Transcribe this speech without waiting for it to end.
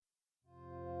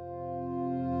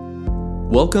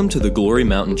Welcome to the Glory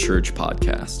Mountain Church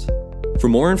podcast. For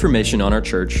more information on our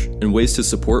church and ways to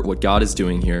support what God is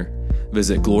doing here,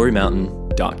 visit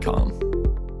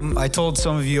glorymountain.com. I told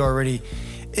some of you already,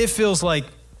 it feels like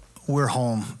we're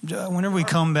home. Whenever we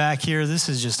come back here, this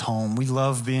is just home. We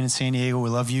love being in San Diego. We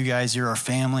love you guys. You're our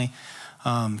family.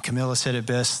 Camilla said it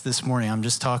best this morning. I'm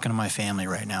just talking to my family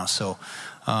right now. So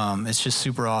it's just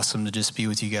super awesome to just be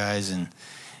with you guys and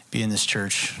be in this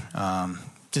church.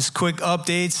 Just quick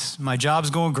updates. My job's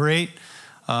going great.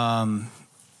 I'm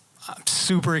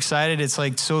super excited. It's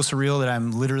like so surreal that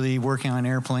I'm literally working on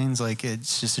airplanes. Like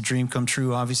it's just a dream come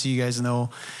true. Obviously, you guys know,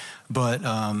 but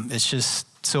it's just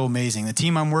so amazing. The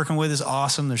team I'm working with is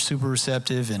awesome. They're super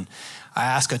receptive, and I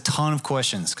ask a ton of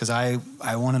questions because I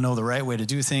want to know the right way to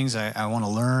do things. I want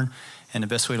to learn, and the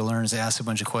best way to learn is to ask a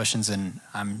bunch of questions. And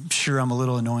I'm sure I'm a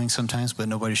little annoying sometimes, but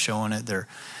nobody's showing it.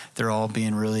 They're all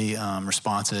being really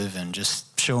responsive and just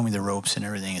showing me the ropes and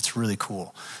everything. It's really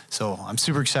cool. So I'm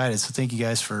super excited. So thank you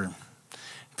guys for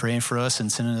praying for us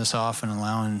and sending us off and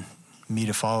allowing me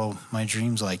to follow my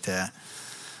dreams like that.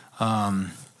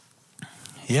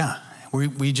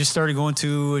 We just started going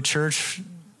to a church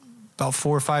about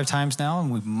 4 or 5 times now,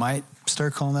 and we might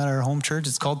start calling that our home church.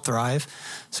 It's called Thrive.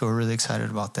 So we're really excited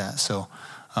about that. So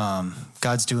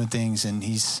God's doing things, and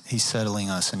he's settling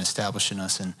us and establishing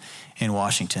us in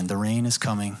Washington. The rain is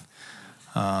coming.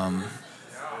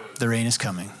 The rain is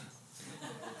coming.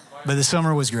 But the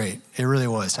summer was great. It really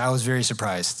was. I was very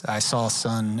surprised. I saw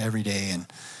sun every day, and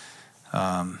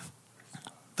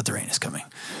but the rain is coming.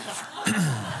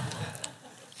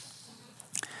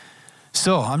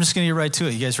 So I'm just going to get right to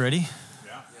it. You guys ready?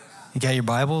 Yeah. You got your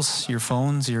Bibles, your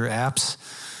phones, your apps,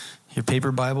 your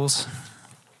paper Bibles?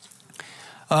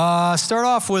 Start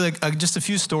off with just a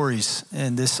few stories,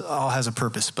 and this all has a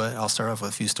purpose, but I'll start off with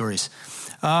a few stories.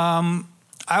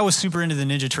 I was super into the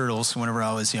Ninja Turtles whenever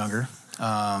I was younger.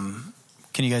 Can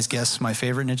you guys guess my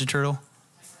favorite Ninja Turtle?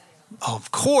 Oh,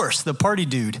 of course, the party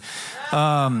dude.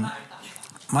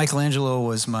 Michelangelo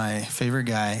was my favorite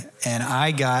guy, and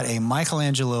I got a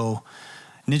Michelangelo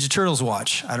Ninja Turtles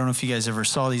watch. I don't know if you guys ever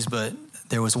saw these, but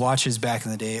there was watches back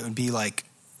in the day. It would be like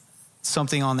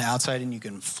something on the outside, and you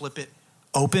can flip it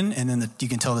open, and then you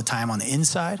can tell the time on the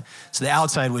inside. So the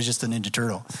outside was just a Ninja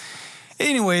Turtle.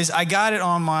 Anyways, I got it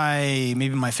on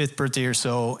maybe my 5th birthday or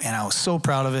so, and I was so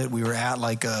proud of it. We were at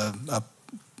like a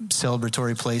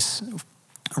celebratory place,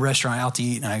 a restaurant out to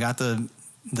eat, and I got the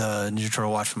Ninja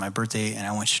Turtle watch for my birthday, and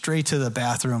I went straight to the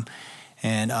bathroom,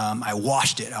 and I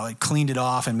washed it. I cleaned it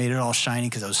off and made it all shiny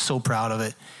because I was so proud of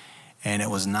it, and it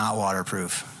was not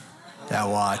waterproof. That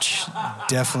watch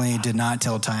definitely did not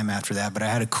tell time after that, but I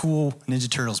had a cool Ninja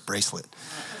Turtles bracelet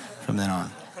from then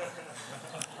on.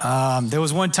 There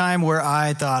was one time where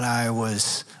I thought I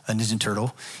was a Ninja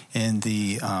Turtle in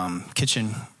the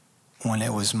kitchen when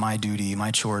it was my duty,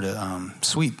 my chore to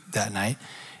sweep that night,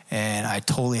 and I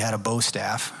totally had a bow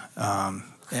staff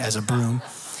as a broom,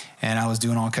 and I was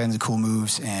doing all kinds of cool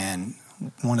moves, and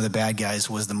one of the bad guys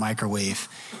was the microwave,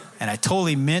 and I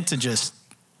totally meant to just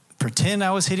pretend I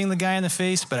was hitting the guy in the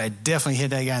face, but I definitely hit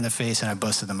that guy in the face, and I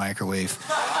busted the microwave.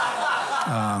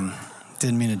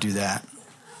 Didn't mean to do that.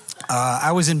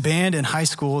 I was in band in high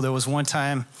school. There was one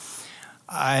time,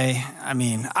 I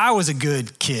was a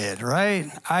good kid, right?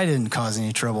 I didn't cause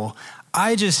any trouble.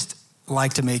 I just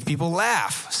like to make people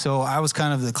laugh. So I was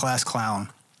kind of the class clown.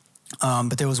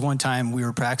 But there was one time we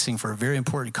were practicing for a very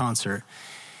important concert,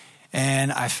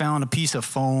 and I found a piece of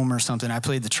foam or something. I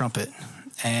played the trumpet,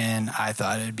 and I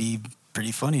thought it'd be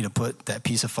pretty funny to put that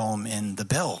piece of foam in the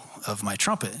bell of my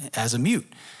trumpet as a mute.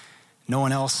 No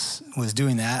one else was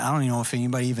doing that. I don't even know if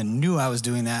anybody even knew I was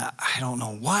doing that. I don't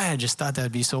know why. I just thought that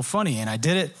would be so funny. And I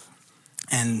did it.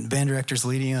 And the band director's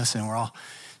leading us, and we're all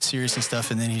serious and stuff.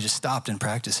 And then he just stopped in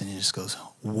practice, and he just goes,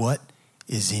 "What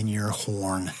is in your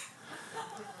horn?"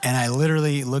 And I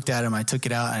literally looked at him. I took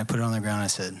it out, and I put it on the ground. And I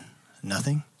said,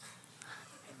 "Nothing."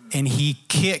 And he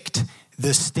kicked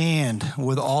the stand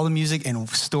with all the music and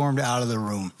stormed out of the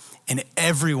room. And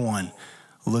everyone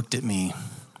looked at me.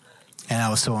 And I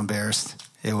was so embarrassed.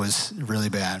 It was really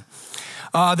bad.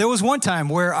 There was one time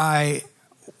where I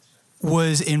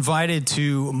was invited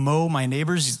to mow my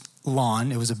neighbor's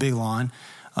lawn. It was a big lawn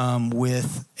we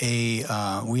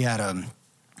had a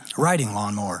riding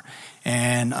lawnmower.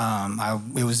 And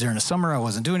it was during the summer. I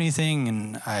wasn't doing anything.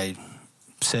 And I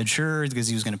said sure because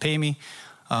he was going to pay me.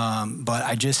 But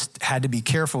I just had to be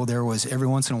careful. Every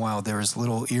once in a while, there was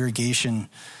little irrigation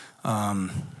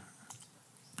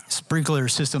sprinkler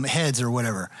system heads or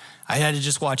whatever. I had to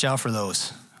just watch out for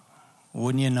those.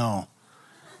 Wouldn't you know?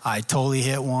 I totally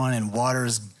hit one, and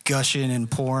water's gushing and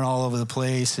pouring all over the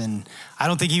place. And I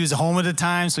don't think he was home at the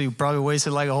time, so he probably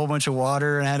wasted like a whole bunch of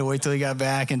water, and I had to wait till he got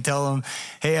back and tell him,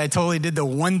 hey, I totally did the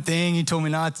one thing he told me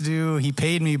not to do. He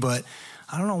paid me, but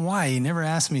I don't know why. He never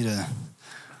asked me to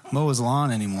mow his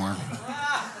lawn anymore.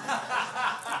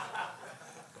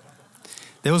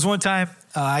 There was one time,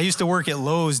 I used to work at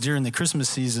Lowe's during the Christmas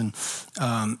season,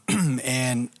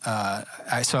 and I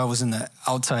was in the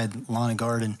outside lawn and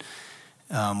garden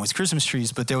with Christmas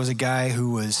trees, but there was a guy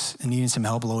who was needing some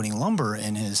help loading lumber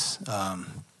in his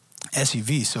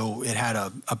SUV, so it had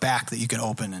a back that you could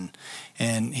open,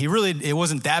 and it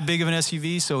wasn't that big of an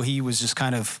SUV, so he was just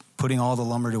kind of putting all the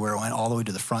lumber to where it went all the way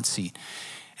to the front seat.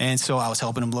 And so I was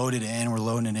helping him load it in, we're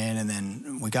loading it in, and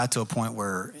then we got to a point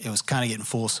where it was kind of getting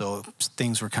full, so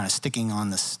things were kind of sticking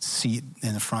on the seat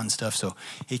in the front and stuff. So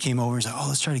he came over and was like, oh,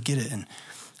 let's try to get it. And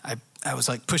I was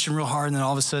like pushing real hard, and then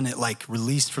all of a sudden it like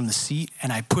released from the seat,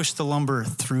 and I pushed the lumber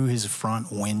through his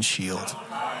front windshield.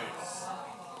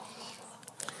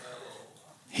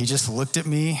 He just looked at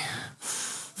me.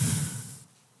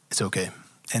 It's okay.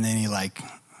 And then he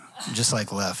just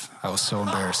left. I was so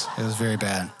embarrassed. It was very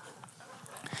bad.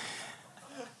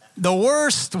 The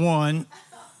worst one,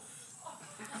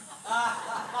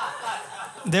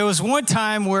 there was one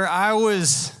time where I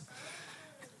was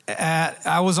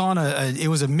on it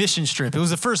was a mission trip. It was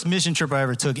the first mission trip I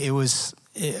ever took.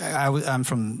 I'm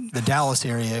from the Dallas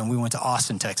area, and we went to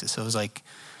Austin, Texas. So it was like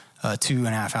a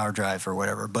 2.5 hour drive or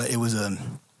whatever, but it was a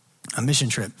mission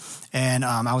trip. And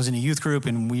I was in a youth group,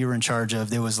 and we were in charge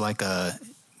of, there was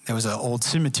an old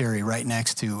cemetery right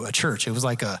next to a church. It was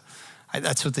like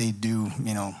that's what they do,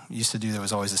 used to do. There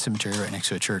was always a cemetery right next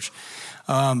to a church.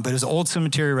 But it was an old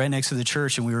cemetery right next to the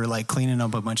church, and we were like cleaning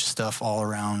up a bunch of stuff all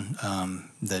around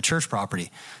the church property.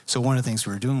 So one of the things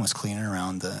we were doing was cleaning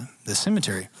around the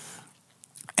cemetery.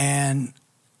 And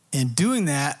in doing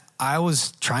that, I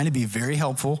was trying to be very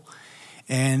helpful,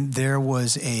 and there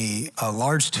was a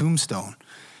large tombstone,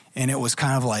 and it was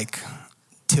kind of like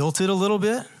tilted a little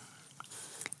bit,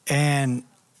 and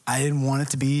I didn't want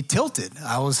it to be tilted.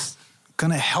 I was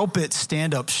going to help it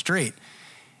stand up straight.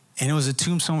 And it was a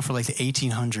tombstone for like the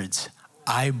 1800s.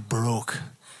 I broke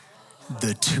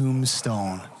the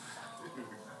tombstone.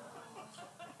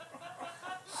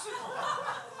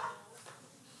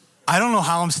 I don't know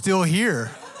how I'm still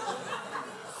here.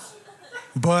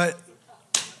 But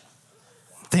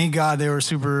thank God they were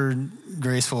super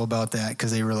graceful about that,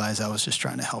 because they realized I was just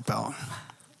trying to help out.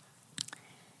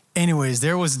 Anyways,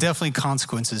 there was definitely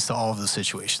consequences to all of those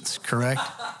situations, correct?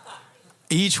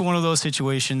 Each one of those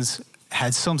situations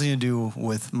had something to do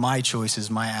with my choices,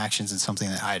 my actions, and something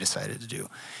that I decided to do.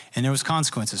 And there was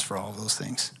consequences for all of those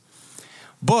things.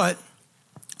 But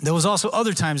there was also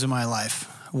other times in my life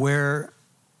where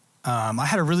I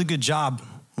had a really good job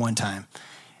one time,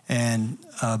 and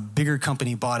a bigger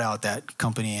company bought out that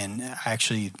company, and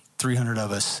actually 300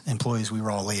 of us employees, we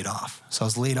were all laid off. So I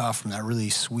was laid off from that really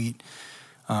sweet,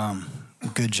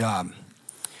 good job.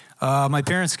 My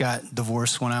parents got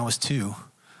divorced when I was 2.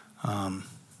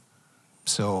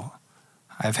 So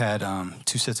I've had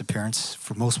 2 sets of parents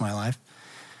for most of my life.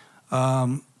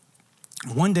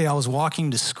 One day I was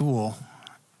walking to school,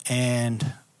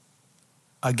 and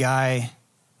a guy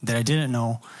that I didn't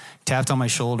know tapped on my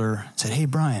shoulder and said, hey,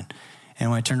 Brian. And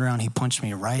when I turned around, he punched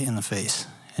me right in the face.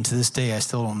 And to this day, I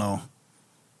still don't know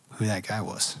who that guy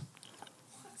was.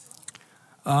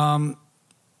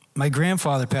 My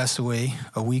grandfather passed away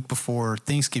a week before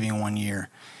Thanksgiving one year,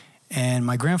 and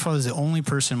my grandfather is the only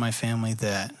person in my family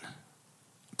that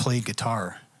played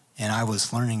guitar, and I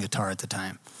was learning guitar at the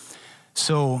time.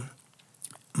 So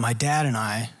my dad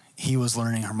and he was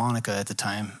learning harmonica at the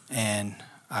time, and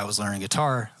I was learning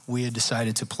guitar. We had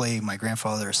decided to play my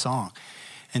grandfather a song,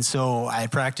 and so I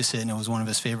had practiced it, and it was one of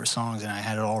his favorite songs, and I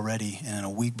had it all ready, and then a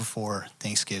week before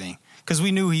Thanksgiving, because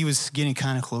we knew he was getting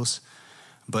kind of close,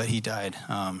 but he died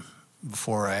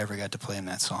before I ever got to play him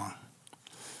that song.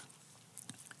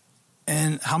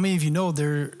 And how many of you know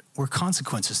there were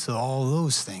consequences to all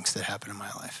those things that happened in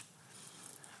my life?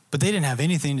 But they didn't have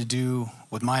anything to do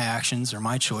with my actions or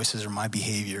my choices or my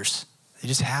behaviors. They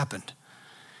just happened.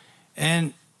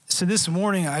 And so this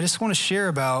morning, I just want to share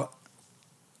about,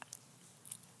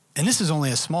 and this is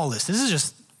only a small list. This is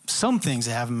just some things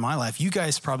that happen in my life. You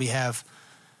guys probably have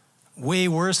way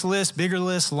worse lists, bigger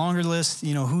lists, longer lists.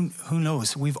 Who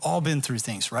knows? We've all been through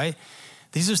things, right?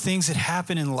 These are things that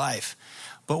happen in life.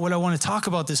 But what I want to talk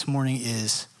about this morning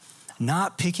is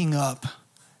not picking up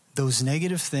those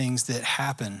negative things that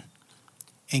happen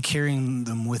and carrying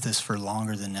them with us for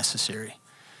longer than necessary.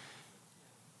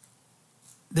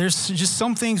 There's just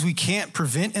some things we can't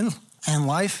prevent in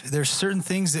life. There's certain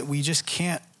things that we just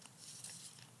can't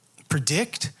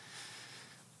predict.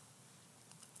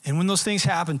 And when those things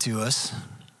happen to us,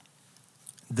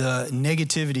 the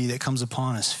negativity that comes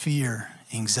upon us, fear,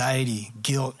 anxiety,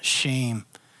 guilt, shame,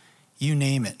 you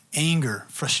name it, anger,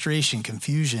 frustration,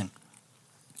 confusion,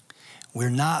 we're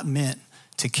not meant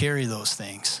to carry those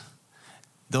things.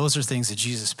 Those are things that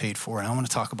Jesus paid for, and I want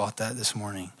to talk about that this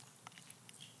morning.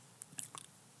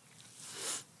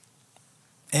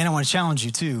 And I want to challenge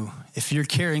you too. If you're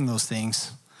carrying those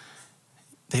things,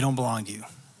 they don't belong to you.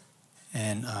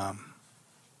 And I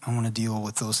want to deal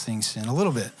with those things in a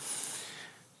little bit.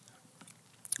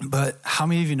 But how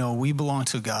many of you know we belong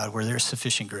to a God where there's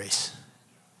sufficient grace?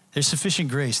 There's sufficient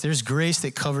grace. There's grace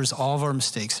that covers all of our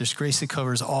mistakes. There's grace that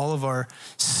covers all of our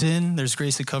sin. There's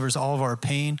grace that covers all of our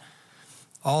pain,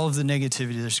 all of the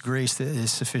negativity. There's grace that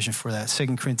is sufficient for that.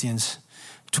 2 Corinthians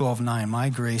 12:9, my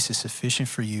grace is sufficient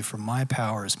for you, for my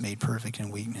power is made perfect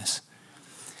in weakness.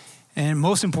 And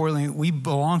most importantly, we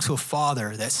belong to a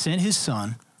Father that sent his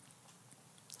Son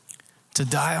to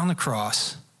die on the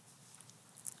cross.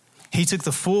 He took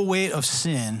the full weight of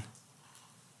sin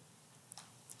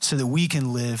so that we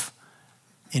can live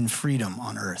in freedom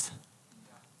on earth.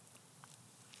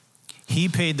 He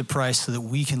paid the price so that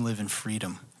we can live in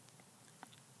freedom.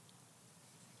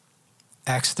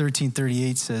 Acts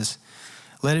 13:38 says,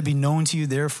 let it be known to you,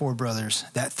 therefore, brothers,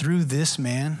 that through this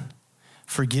man,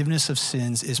 forgiveness of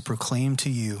sins is proclaimed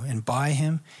to you, and by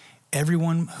him,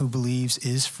 everyone who believes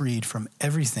is freed from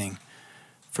everything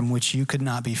from which you could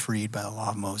not be freed by the law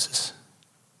of Moses.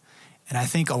 And I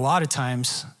think a lot of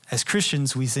times, as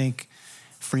Christians, we think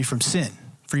free from sin,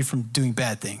 free from doing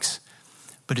bad things.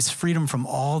 But it's freedom from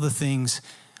all the things,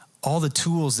 all the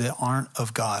tools that aren't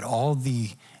of God, all the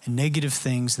negative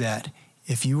things that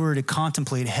if you were to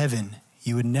contemplate heaven,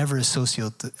 you would never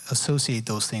associate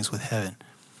those things with heaven.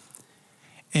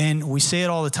 And we say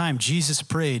it all the time. Jesus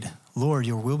prayed, Lord,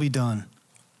 your will be done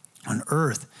on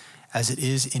earth as it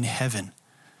is in heaven.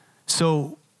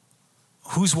 So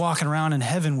who's walking around in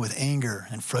heaven with anger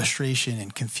and frustration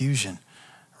and confusion,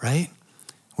 right?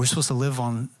 We're supposed to live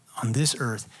on this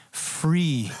earth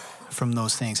free from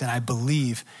those things. And I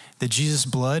believe that Jesus'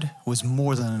 blood was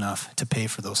more than enough to pay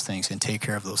for those things and take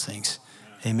care of those things.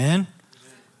 Amen?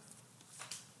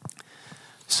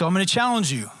 So I'm going to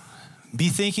challenge you. Be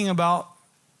thinking about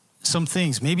some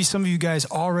things. Maybe some of you guys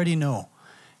already know.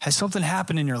 Has something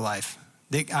happened in your life?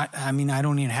 I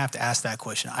don't even have to ask that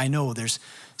question. I know there's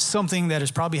something that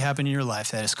has probably happened in your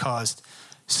life that has caused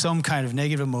some kind of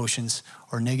negative emotions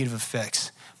or negative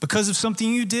effects. Because of something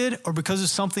you did, or because of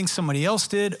something somebody else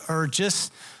did, or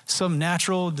just some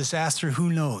natural disaster,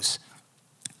 who knows?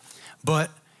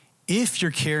 But if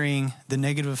you're carrying the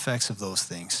negative effects of those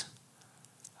things,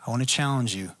 I want to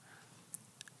challenge you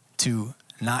to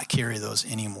not carry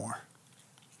those anymore.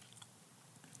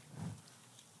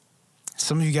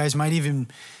 Some of you guys might even,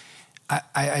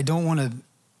 I don't want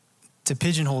to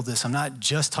pigeonhole this. I'm not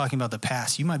just talking about the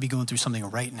past. You might be going through something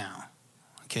right now,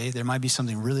 okay? There might be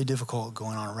something really difficult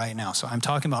going on right now. So I'm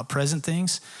talking about present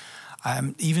things.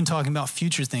 I'm even talking about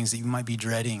future things that you might be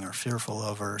dreading or fearful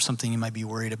of, or something you might be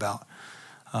worried about.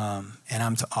 And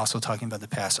I'm also talking about the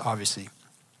past, obviously.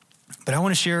 But I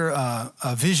want to share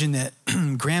a vision that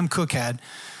Graham Cook had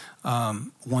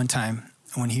one time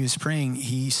when he was praying.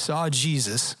 He saw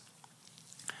Jesus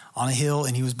on a hill,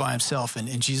 and he was by himself, and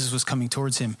Jesus was coming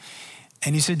towards him.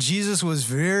 And he said Jesus was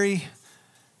very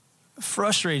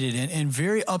frustrated and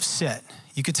very upset.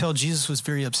 You could tell Jesus was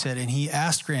very upset. And he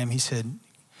asked Graham, he said,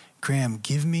 Graham,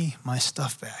 give me my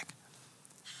stuff back.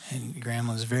 And Graham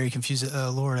was very confused.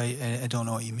 Lord, I don't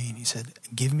know what you mean. He said,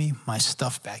 give me my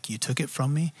stuff back. You took it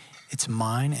from me. It's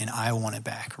mine, and I want it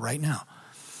back right now.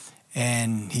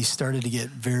 And he started to get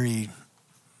very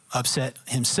upset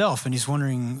himself, and he's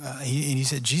wondering, he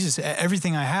said, Jesus,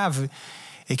 everything I have,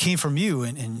 it came from you.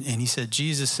 And he said,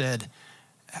 Jesus said,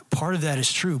 part of that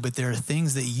is true, but there are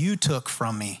things that you took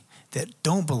from me that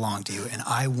don't belong to you, and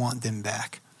I want them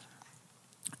back.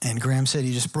 And Graham said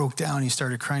he just broke down. He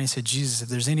started crying. He said, Jesus, if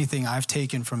there's anything I've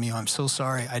taken from you, I'm so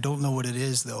sorry. I don't know what it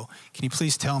is, though. Can you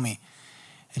please tell me?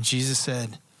 And Jesus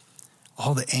said,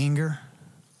 all the anger,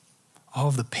 all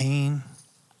of the pain,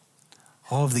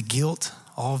 all of the guilt,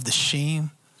 all of the shame,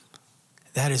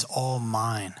 that is all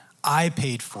mine. I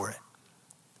paid for it.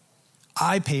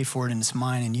 I paid for it, and it's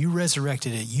mine, and you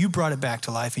resurrected it. You brought it back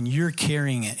to life, and you're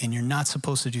carrying it, and you're not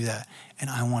supposed to do that, and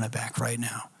I want it back right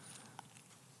now.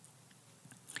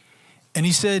 And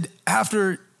he said,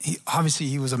 obviously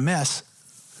he was a mess,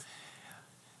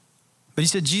 but he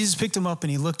said Jesus picked him up,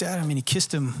 and he looked at him, and he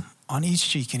kissed him on each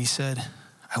cheek, and he said,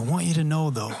 I want you to know,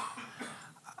 though,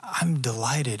 I'm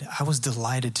delighted. I was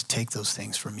delighted to take those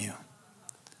things from you.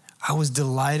 I was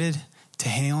delighted to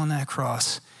hang on that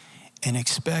cross and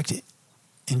expect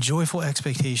in joyful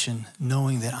expectation,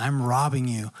 knowing that I'm robbing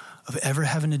you of ever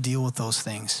having to deal with those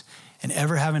things and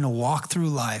ever having to walk through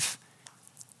life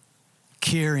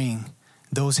carrying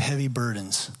those heavy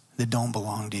burdens that don't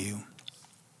belong to you.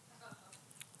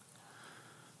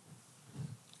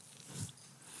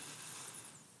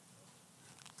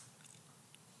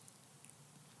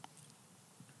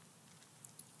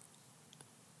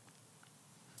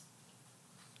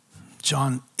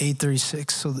 John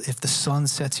 8:36, so if the Son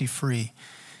sets you free,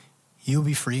 you'll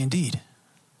be free indeed.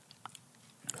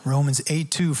 Romans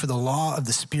 8:2, for the law of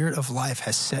the Spirit of life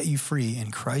has set you free in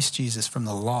Christ Jesus from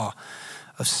the law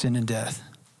of sin and death.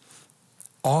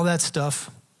 All that stuff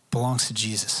belongs to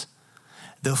Jesus.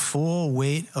 The full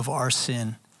weight of our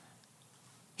sin,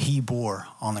 he bore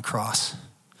on the cross.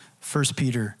 1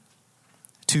 Peter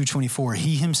 2:24,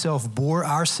 he himself bore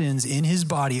our sins in his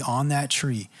body on that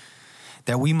tree,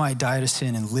 that we might die to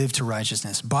sin and live to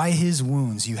righteousness. By his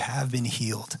wounds you have been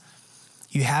healed.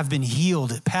 You have been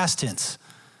healed, past tense.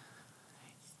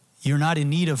 You're not in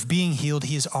need of being healed.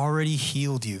 He has already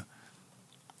healed you.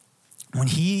 When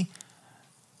he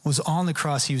was on the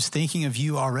cross, he was thinking of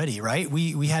you already, right?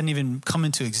 We hadn't even come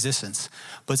into existence.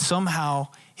 But somehow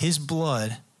his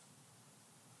blood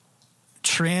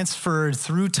transferred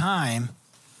through time,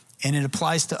 and it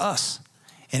applies to us.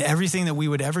 And everything that we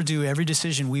would ever do, every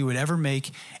decision we would ever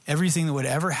make, everything that would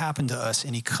ever happen to us,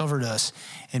 and he covered us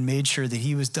and made sure that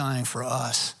he was dying for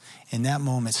us in that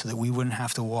moment so that we wouldn't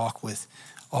have to walk with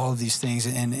all of these things.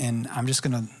 And I'm just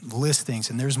going to list things,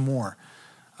 and there's more.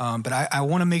 But I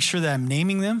want to make sure that I'm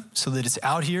naming them so that it's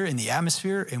out here in the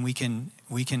atmosphere, and we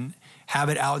can have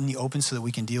it out in the open so that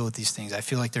we can deal with these things. I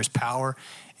feel like there's power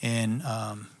in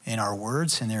our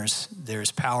words, and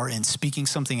there's power in speaking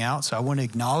something out. So I want to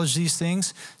acknowledge these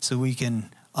things so we can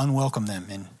unwelcome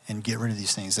them and get rid of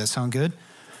these things. Does that sound good?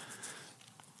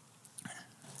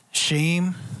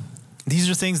 Shame. These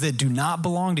are things that do not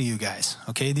belong to you guys,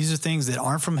 okay? These are things that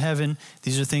aren't from heaven.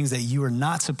 These are things that you are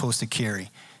not supposed to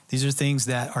carry. These are things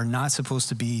that are not supposed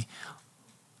to be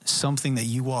something that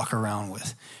you walk around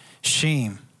with.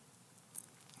 Shame,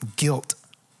 guilt,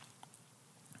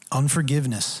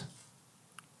 unforgiveness,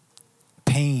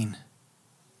 pain,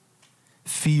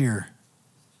 fear,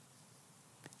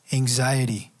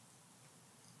 anxiety,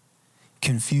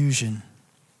 confusion,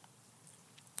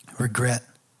 regret,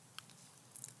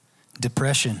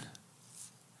 depression,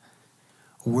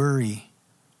 worry,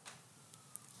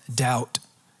 doubt,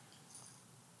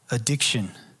 addiction,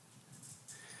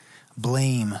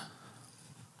 blame,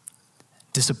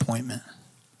 disappointment.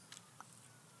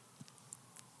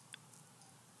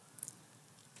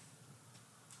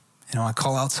 You know, I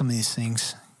call out some of these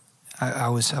things. I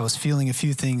was feeling a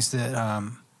few things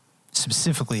that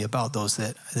specifically about those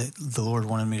that the Lord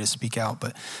wanted me to speak out.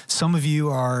 But some of you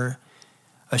are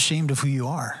ashamed of who you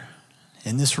are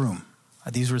in this room.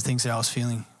 These were things that I was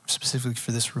feeling specifically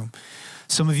for this room.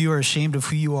 Some of you are ashamed of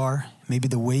who you are, maybe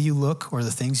the way you look or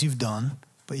the things you've done,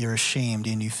 but you're ashamed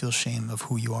and you feel shame of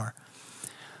who you are.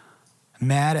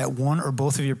 Mad at one or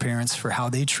both of your parents for how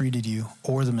they treated you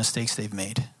or the mistakes they've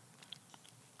made.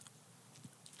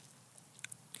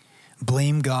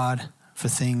 Blame God for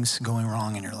things going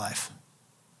wrong in your life.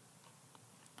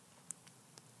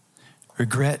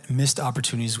 Regret missed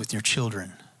opportunities with your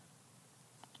children.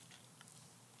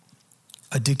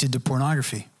 Addicted to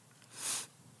pornography.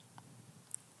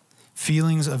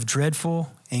 Feelings of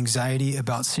dreadful anxiety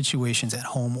about situations at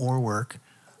home or work,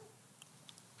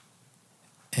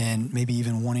 and maybe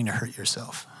even wanting to hurt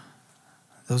yourself.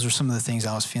 Those are some of the things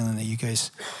I was feeling that you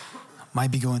guys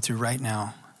might be going through right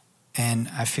now. And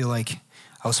I feel like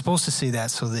I was supposed to say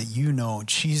that so that you know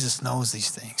Jesus knows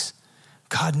these things.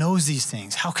 God knows these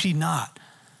things. How could he not?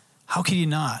 How could he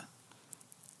not?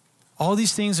 All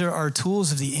these things are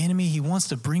tools of the enemy. He wants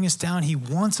to bring us down. He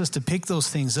wants us to pick those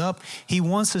things up. He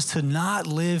wants us to not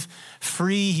live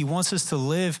free. He wants us to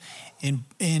live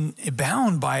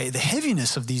bound by the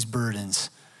heaviness of these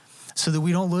burdens so that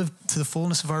we don't live to the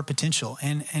fullness of our potential.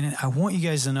 And I want you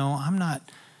guys to know I'm not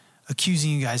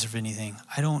accusing you guys of anything.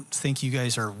 I don't think you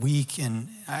guys are weak, and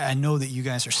I know that you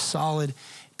guys are solid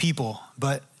people.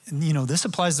 But, you know, this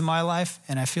applies to my life,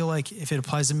 and I feel like if it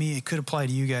applies to me, it could apply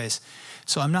to you guys.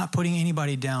 So I'm not putting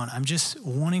anybody down. I'm just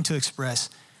wanting to express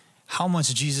how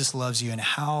much Jesus loves you and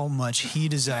how much he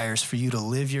desires for you to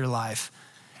live your life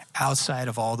outside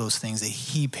of all those things that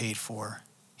he paid for.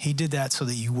 He did that so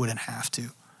that you wouldn't have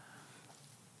to.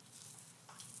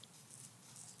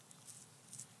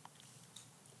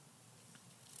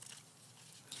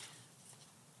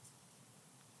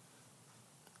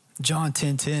 John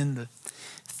 10:10, the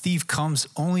thief comes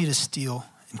only to steal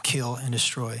and kill and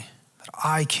destroy. But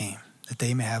I came that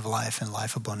they may have life and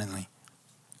life abundantly.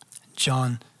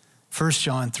 1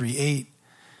 John 3:8,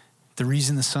 the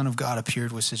reason the Son of God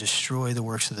appeared was to destroy the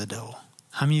works of the devil.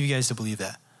 How many of you guys believe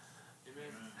that? Amen.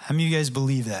 How many of you guys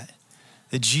believe that?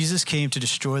 That Jesus came to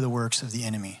destroy the works of the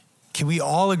enemy. Can we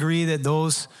all agree that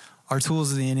those are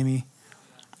tools of the enemy?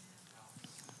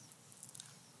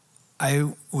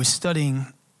 I was studying,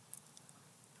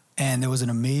 and there was an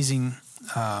amazing,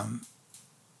 I'm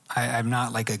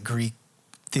not like a Greek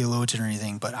theologian or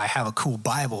anything, but I have a cool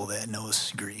Bible that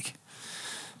knows Greek.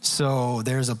 So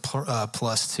there's a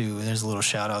plus to, there's a little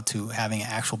shout out to having an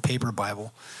actual paper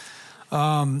Bible.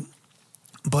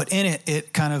 But in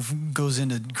it kind of goes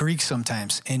into Greek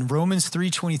sometimes. In Romans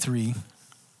 3:23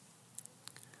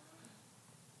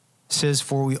 says,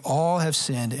 for we all have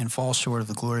sinned and fall short of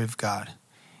the glory of God.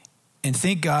 And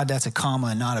thank God that's a comma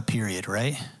and not a period,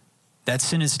 right? That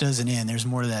sentence doesn't end. There's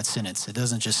more to that sentence. It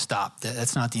doesn't just stop.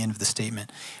 That's not the end of the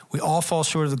statement. We all fall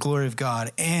short of the glory of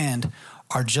God and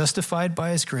are justified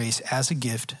by his grace as a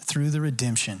gift through the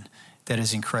redemption that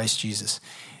is in Christ Jesus.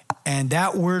 And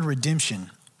that word redemption,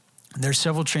 there's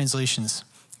several translations,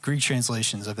 Greek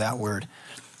translations of that word.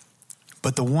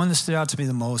 But the one that stood out to me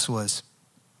the most was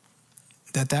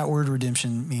that word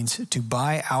redemption means to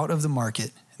buy out of the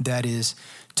market, that is,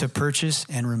 to purchase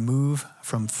and remove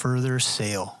from further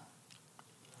sale.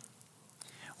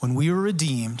 When we were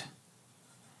redeemed,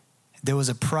 there was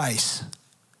a price.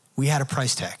 We had a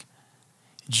price tag.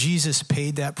 Jesus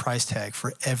paid that price tag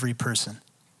for every person,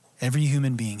 every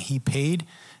human being. He paid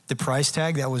the price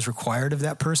tag that was required of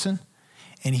that person,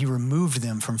 and he removed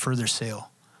them from further sale.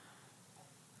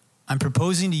 I'm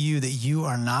proposing to you that you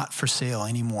are not for sale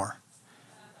anymore.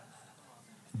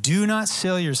 Do not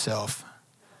sell yourself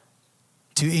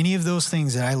to any of those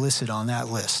things that I listed on that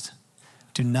list.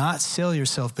 Do not sell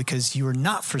yourself, because you are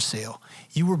not for sale.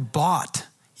 You were bought,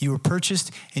 you were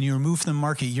purchased, and you were moved from the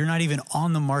market. You're not even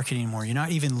on the market anymore. You're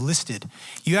not even listed.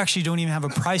 You actually don't even have a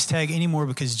price tag anymore,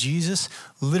 because Jesus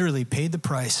literally paid the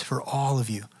price for all of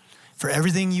you, for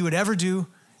everything you would ever do,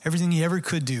 everything you ever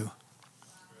could do.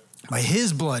 By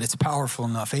his blood, it's powerful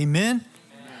enough. Amen?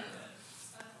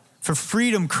 For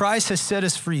freedom, Christ has set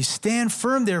us free. Stand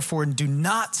firm, therefore, and do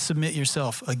not submit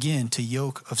yourself again to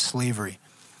yoke of slavery.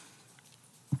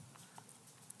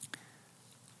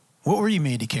 What were you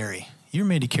made to carry? You were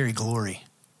made to carry glory.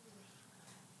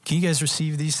 Can you guys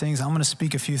receive these things? I'm going to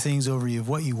speak a few things over you of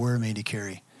what you were made to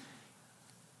carry.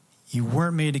 You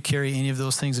weren't made to carry any of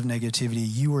those things of negativity.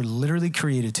 You were literally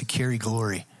created to carry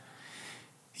glory.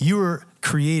 You were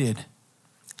created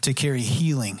to carry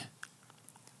healing.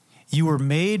 You were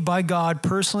made by God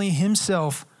personally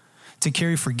himself to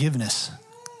carry forgiveness.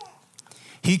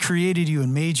 He created you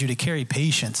and made you to carry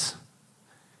patience.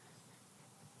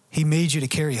 He made you to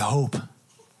carry hope.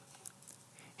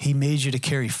 He made you to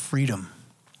carry freedom.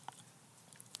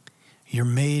 You're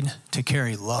made to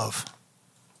carry love.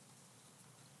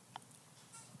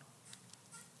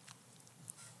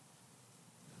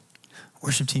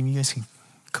 Worship team, you guys can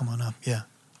come on up. Yeah.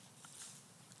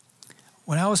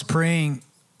 When I was praying,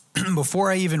 before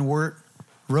I even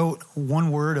wrote one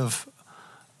word of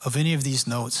any of these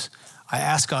notes, I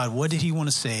asked God, what did he want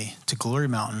to say to Glory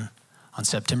Mountain on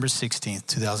September 16th,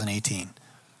 2018?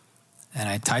 And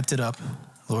I typed it up.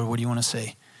 Lord, what do you want to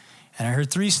say? And I heard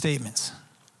three statements.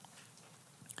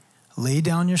 Lay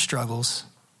down your struggles.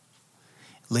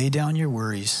 Lay down your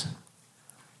worries.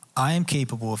 I am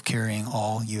capable of carrying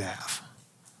all you have.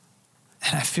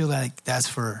 And I feel like that's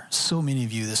for so many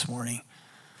of you this morning.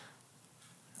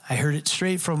 I heard it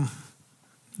straight from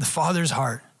the Father's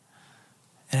heart.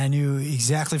 And I knew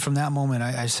exactly from that moment,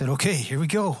 I said, okay, here we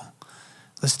go.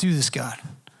 Let's do this, God.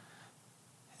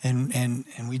 And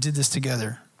we did this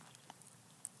together.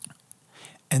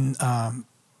 And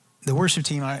the worship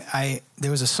team,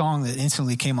 there was a song that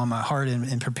instantly came on my heart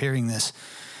in preparing this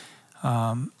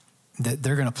that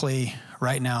they're going to play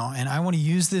right now. And I want to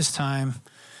use this time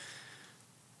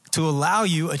to allow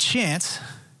you a chance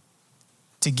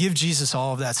to give Jesus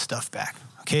all of that stuff back,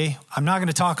 okay? I'm not going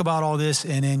to talk about all this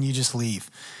and then you just leave.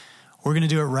 We're going to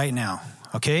do it right now,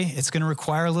 okay? It's going to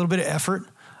require a little bit of effort.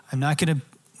 I'm not going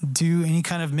to do any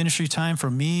kind of ministry time for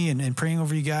me and praying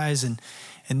over you guys and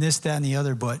this, that, and the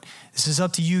other, but this is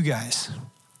up to you guys.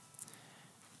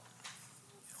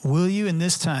 Will you in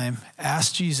this time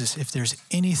ask Jesus if there's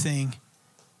anything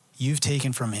you've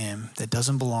taken from him that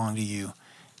doesn't belong to you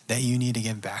that you need to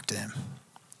give back to him?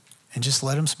 And just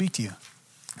let him speak to you.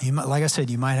 You might, like I said,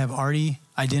 you might have already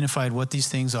identified what these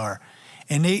things are.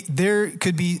 And there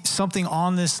could be something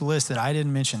on this list that I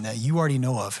didn't mention that you already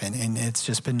know of, and it's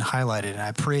just been highlighted. And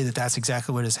I pray that that's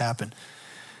exactly what has happened.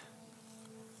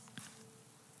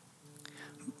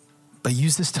 But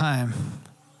use this time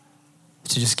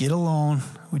to just get alone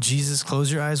with Jesus,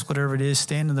 close your eyes, whatever it is,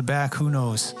 stand in the back, who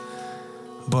knows.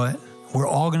 But we're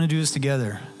all going to do this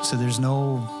together, so there's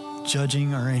no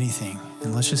judging or anything.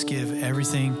 And let's just give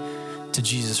everything to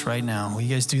Jesus right now. Will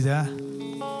you guys do that?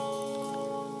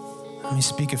 Let me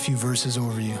speak a few verses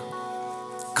over you.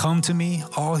 Come to me,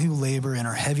 all who labor and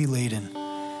are heavy laden,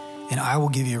 and I will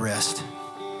give you rest.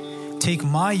 Take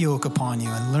my yoke upon you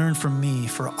and learn from me,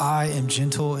 for I am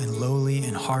gentle and lowly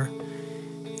in heart,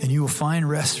 and you will find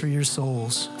rest for your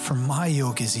souls. For my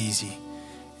yoke is easy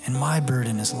and my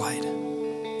burden is light.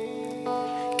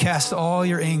 Cast all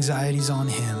your anxieties on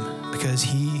him, because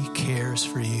he cares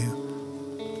for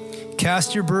you.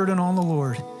 Cast your burden on the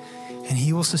Lord, and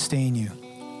he will sustain you.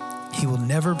 He will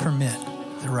never permit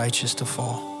the righteous to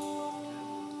fall.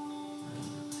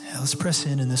 Yeah, let's press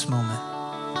in this moment.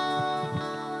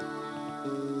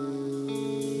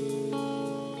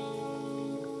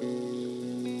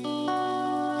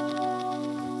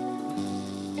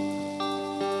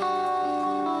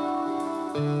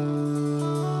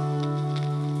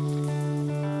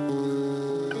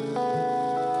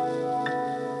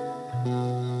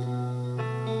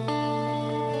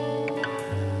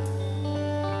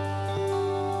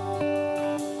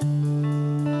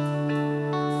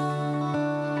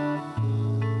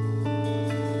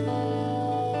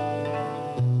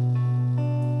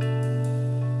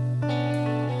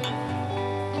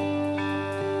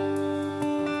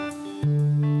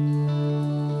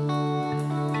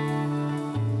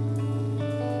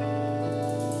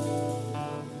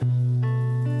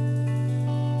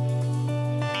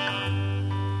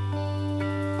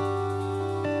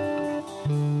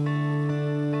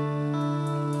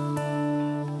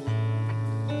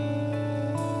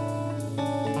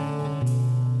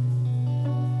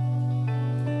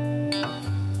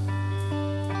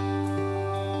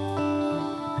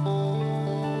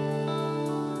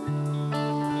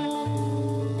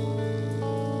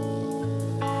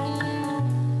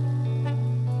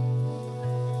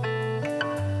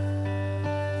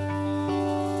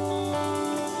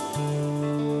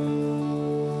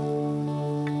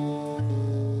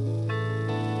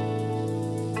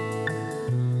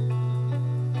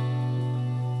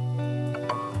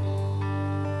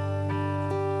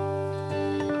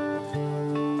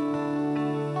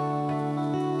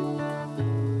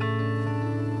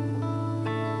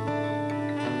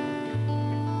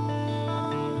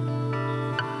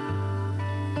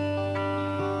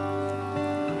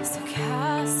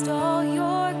 Cast all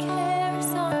your cares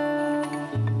on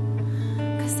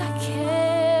me, 'cause I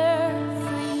care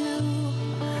for you.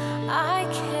 I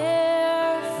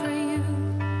care for you.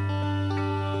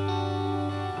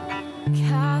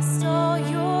 Cast all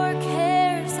your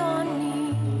cares on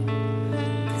me,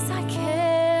 'cause I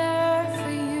care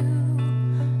for you.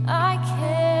 I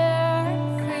care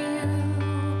for you.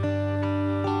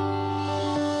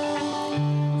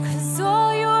 'Cause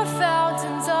all your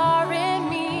fountains are in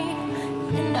me,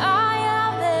 and I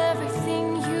am everything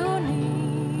you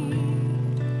need.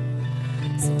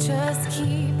 So just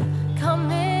keep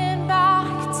coming back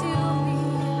to me.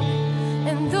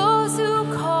 And those who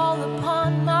call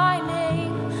upon my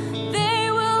name, they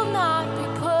will not be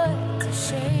put to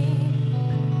shame.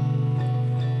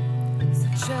 So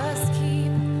just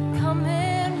keep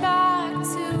coming back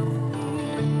to me.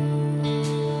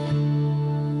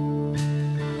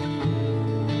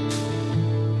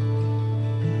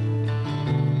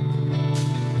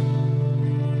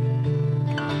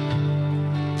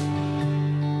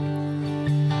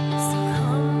 So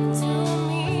come to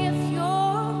me if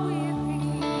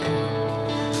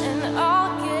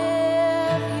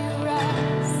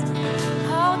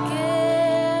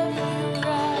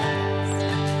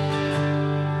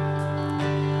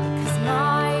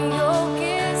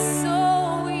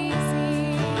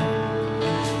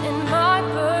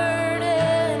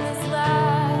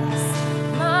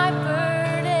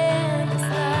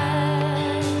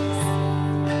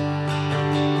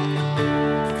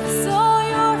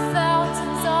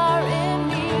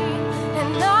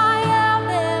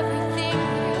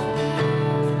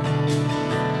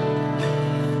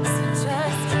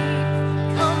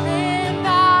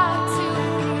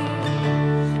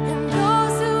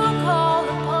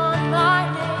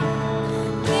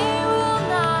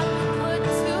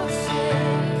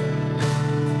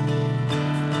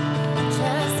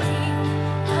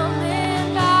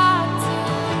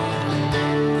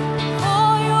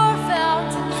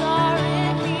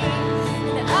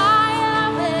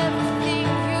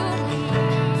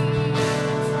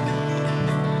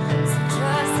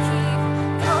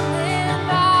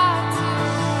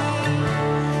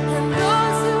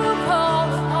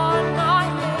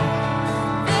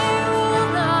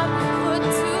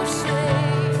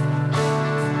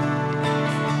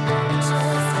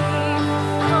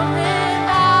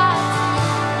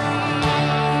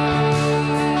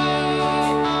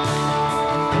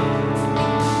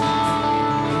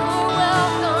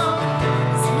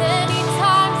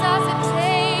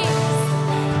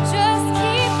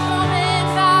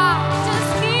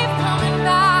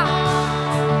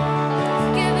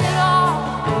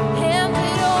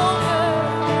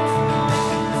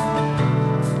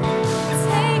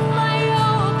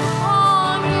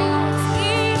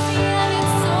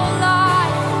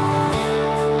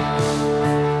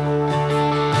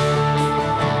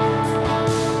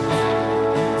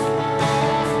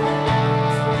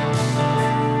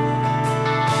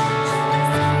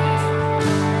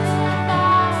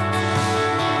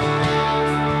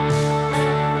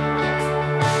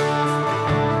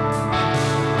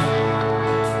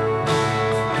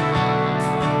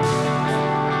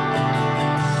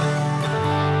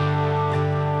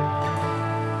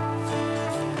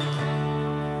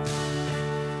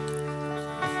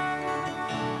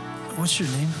what's your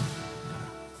name?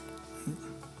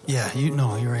 Yeah, you're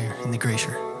right here in the gray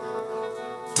shirt.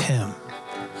 Tim.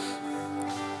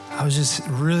 I was just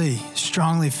really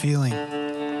strongly feeling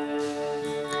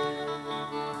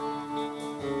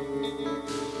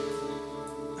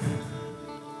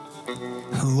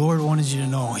the Lord wanted you to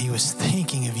know he was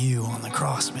thinking of you on the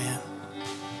cross, man.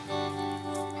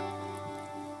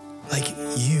 Like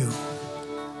you.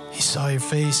 He saw your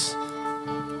face.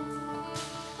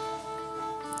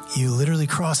 You literally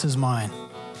crossed his mind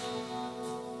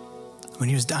when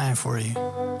he was dying for you.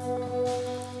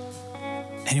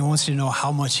 And he wants you to know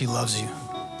how much he loves you.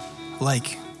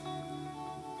 Like,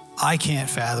 I can't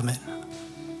fathom it.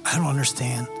 I don't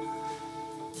understand.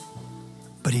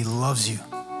 But he loves you,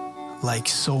 like,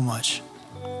 so much.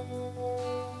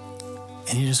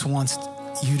 And he just wants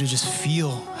you to just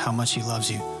feel how much he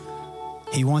loves you.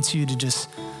 He wants you to just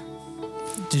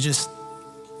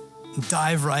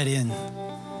dive right in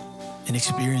and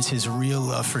experience his real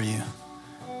love for you.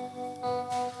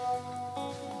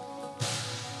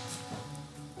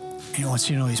 He wants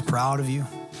you to know he's proud of you.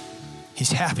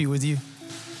 He's happy with you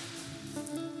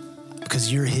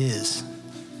because you're his.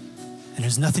 And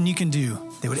there's nothing you can do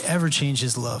that would ever change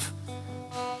his love.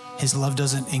 His love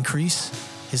doesn't increase.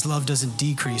 His love doesn't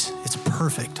decrease. It's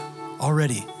perfect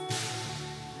already.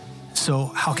 So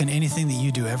how can anything that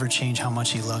you do ever change how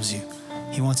much he loves you?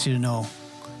 He wants you to know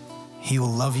he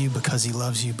will love you because he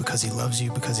loves you, because he loves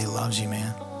you, because he loves you,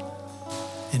 man.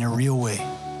 In a real way.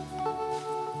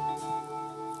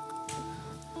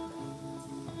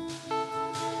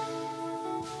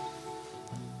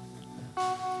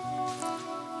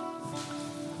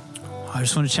 I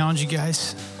just want to challenge you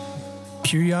guys.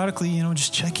 Periodically,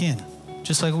 just check in.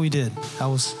 Just like we did. That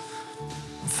was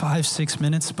 5-6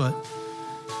 minutes, but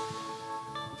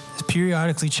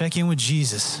periodically check in with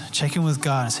Jesus. Check in with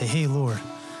God and say, hey, Lord,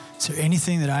 is there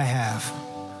anything that I have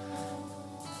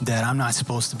that I'm not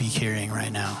supposed to be carrying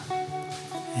right now?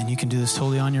 And you can do this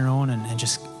totally on your own and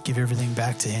just give everything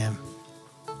back to him.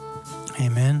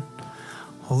 Amen.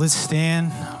 Well, let's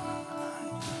stand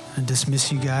and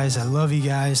dismiss you guys. I love you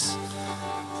guys.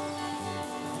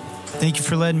 Thank you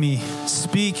for letting me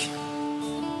speak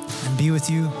and be with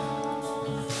you.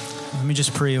 Let me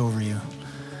just pray over you.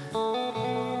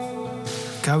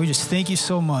 God, we just thank you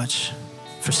so much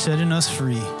for setting us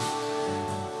free,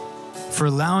 for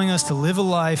allowing us to live a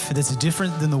life that's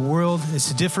different than the world,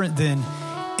 it's different than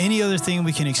any other thing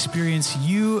we can experience.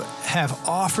 You have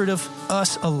offered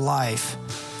us a life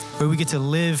where we get to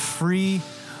live free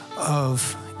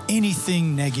of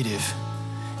anything negative,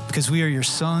 because we are your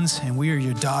sons and we are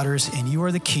your daughters and you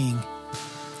are the king,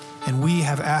 and we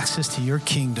have access to your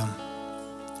kingdom,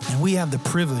 and we have the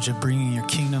privilege of bringing your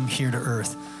kingdom here to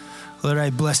earth. Lord,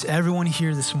 I bless everyone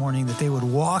here this morning that they would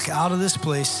walk out of this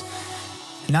place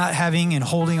not having and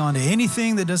holding on to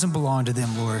anything that doesn't belong to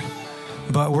them, Lord.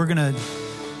 But we're going to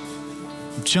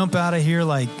jump out of here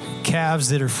like calves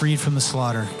that are freed from the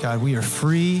slaughter. God, we are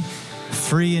free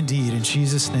indeed, in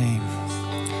Jesus' name.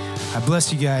 I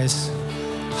bless you guys.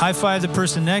 High five the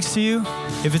person next to you.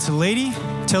 If it's a lady,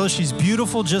 tell her she's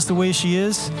beautiful just the way she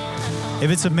is. If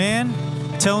it's a man,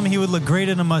 tell him he would look great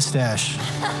in a mustache.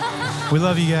 We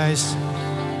love you guys.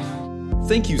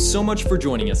 Thank you so much for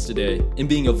joining us today and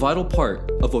being a vital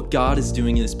part of what God is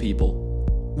doing in his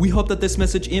people. We hope that this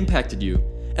message impacted you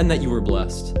and that you were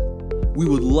blessed. We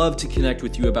would love to connect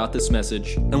with you about this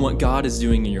message and what God is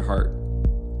doing in your heart.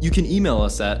 You can email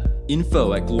us at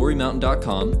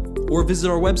info@glorymountain.com or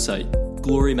visit our website,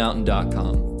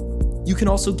 glorymountain.com. You can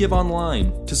also give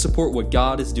online to support what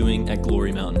God is doing at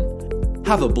Glory Mountain.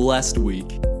 Have a blessed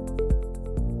week.